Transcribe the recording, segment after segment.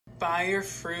buy your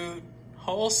fruit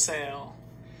wholesale.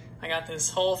 I got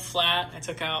this whole flat. I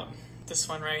took out this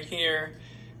one right here,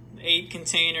 8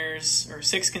 containers or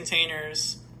 6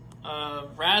 containers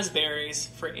of raspberries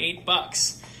for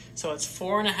 $8. So it's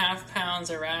 4.5 pounds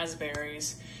of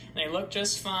raspberries. And they look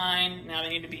just fine. Now they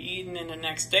need to be eaten in the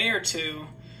next day or two,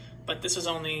 but this was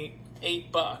only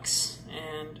 $8.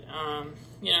 And,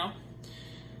 you know,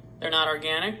 they're not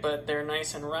organic, but they're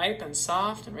nice and ripe and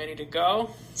soft and ready to go.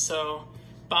 So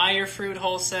buy your fruit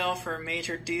wholesale for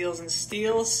major deals and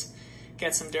steals.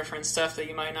 Get some different stuff that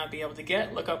you might not be able to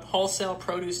get. Look up wholesale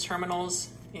produce terminals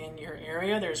in your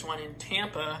area. There's one in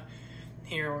Tampa,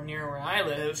 here near where I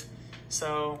live.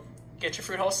 So get your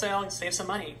fruit wholesale and save some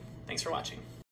money. Thanks for watching.